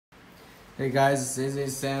Hey guys, this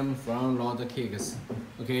is Sam from Lord Kicks.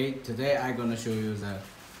 Okay, today I'm gonna show you the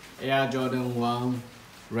Air Jordan 1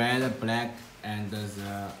 red, black, and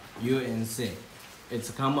the UNC. It's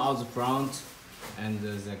come out front, and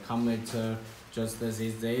the commuter just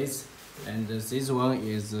these days. And this one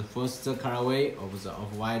is the first colorway of the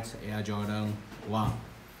off-white Air Jordan 1.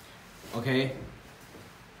 Okay,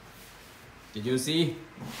 did you see?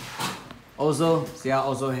 Also, they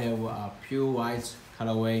also have a pure white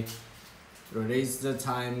colorway. Release the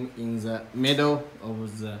time in the middle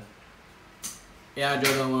of the Air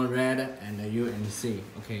Jordan 1 red and the UNC.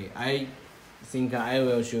 Okay, I think I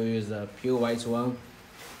will show you the pure white one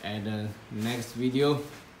at the next video.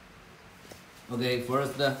 Okay,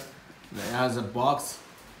 first there's the box.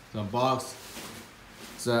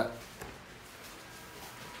 The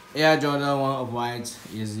Air Jordan 1 of white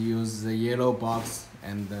is use the yellow box,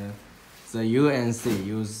 and the UNC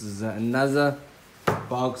uses another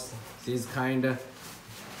box, this kind of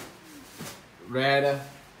red,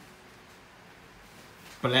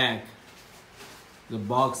 black. The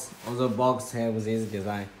box, other box have this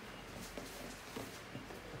design.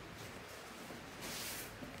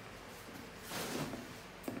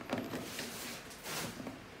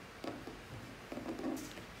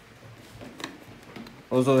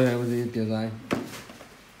 Also have this design.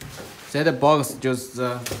 That box just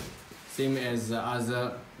same as the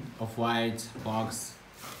other off-white box.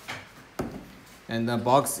 And the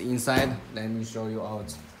box inside, let me show you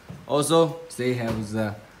out. Also, they have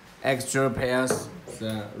the extra pairs,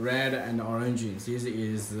 the red and orange. This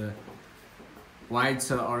is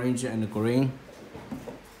white, orange, and green.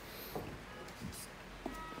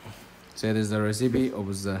 That is the recipe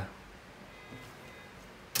of the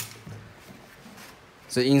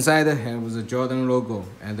inside have the Jordan logo,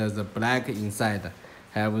 and the black inside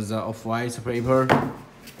have the off-white paper.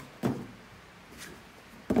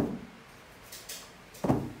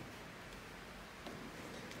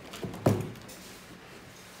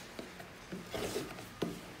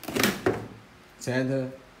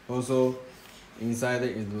 That also inside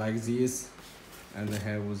is like this, and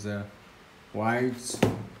have the white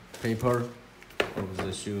paper of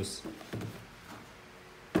the shoes.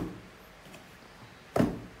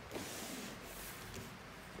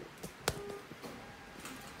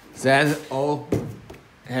 That all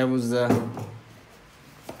have the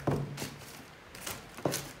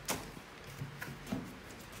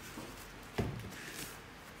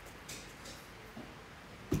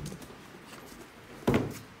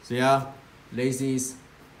their laces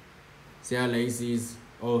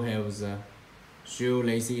all have the shoe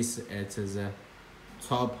laces at the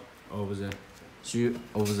top of the shoe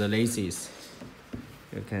of the laces.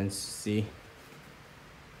 You can see.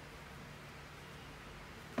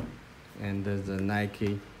 And the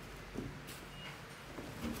Nike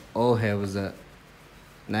all have the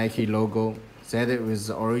Nike logo. That is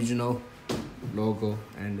the original logo,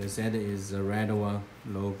 and that is the red one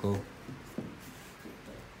logo.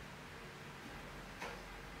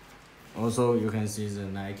 Also, you can see the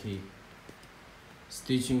Nike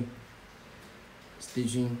stitching,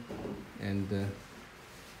 and the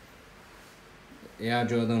Air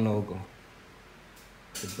Jordan logo.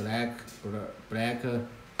 The black,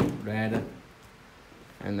 red,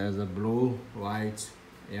 and the blue, white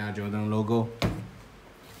Air Jordan logo.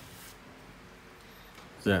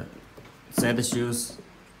 The set shoes,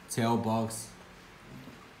 tail box.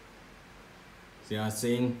 They are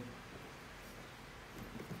thin.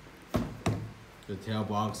 The tail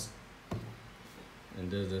box,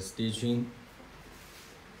 and the stitching.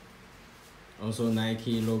 Also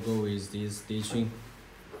Nike logo is this stitching.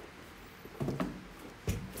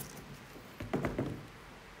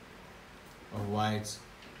 Of white.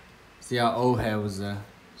 They all have the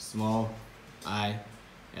small I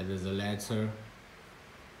and the letter,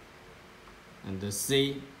 and the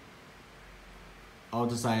C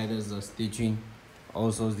outside is the stitching.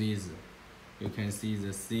 Also these, you can see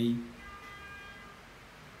the C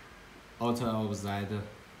outside the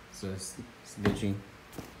stitching.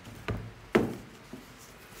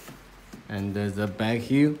 And the back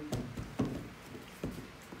here,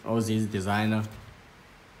 all these designer.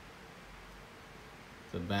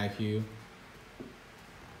 The back here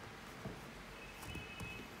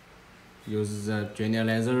uses the genuine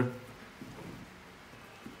leather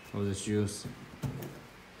for the shoes,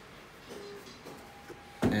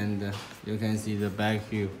 and you can see the back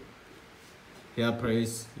here. Here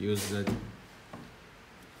place use the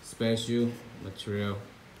special material.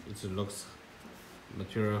 It looks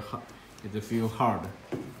material. It feel hard.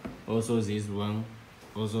 Also this one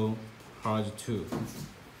also hard too.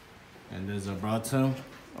 And there's a bottom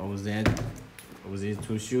of these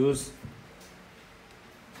two shoes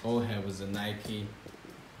all have the Nike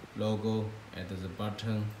logo at the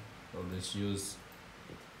bottom of the shoes.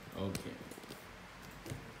 Okay.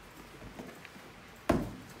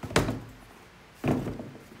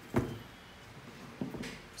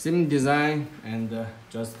 Same design and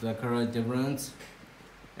just the color difference,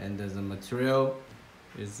 and the material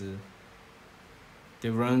is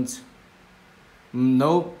different.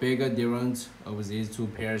 No bigger difference of these two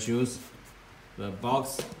pair of shoes. The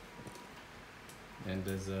box and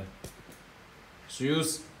the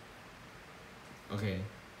shoes. Okay.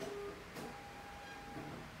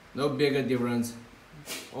 No bigger difference.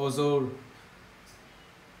 Also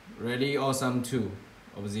really awesome too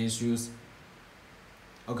of these shoes.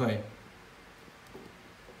 Okay.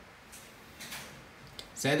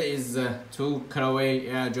 That is the two colorway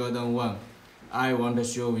Air Jordan 1 I want to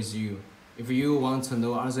share with you. If you want to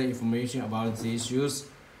know other information about these shoes,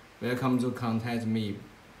 welcome to contact me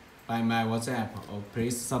by my WhatsApp, or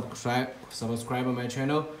please subscribe my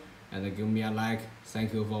channel and give me a like.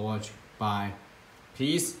 Thank you for watching. Bye.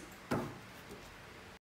 Peace.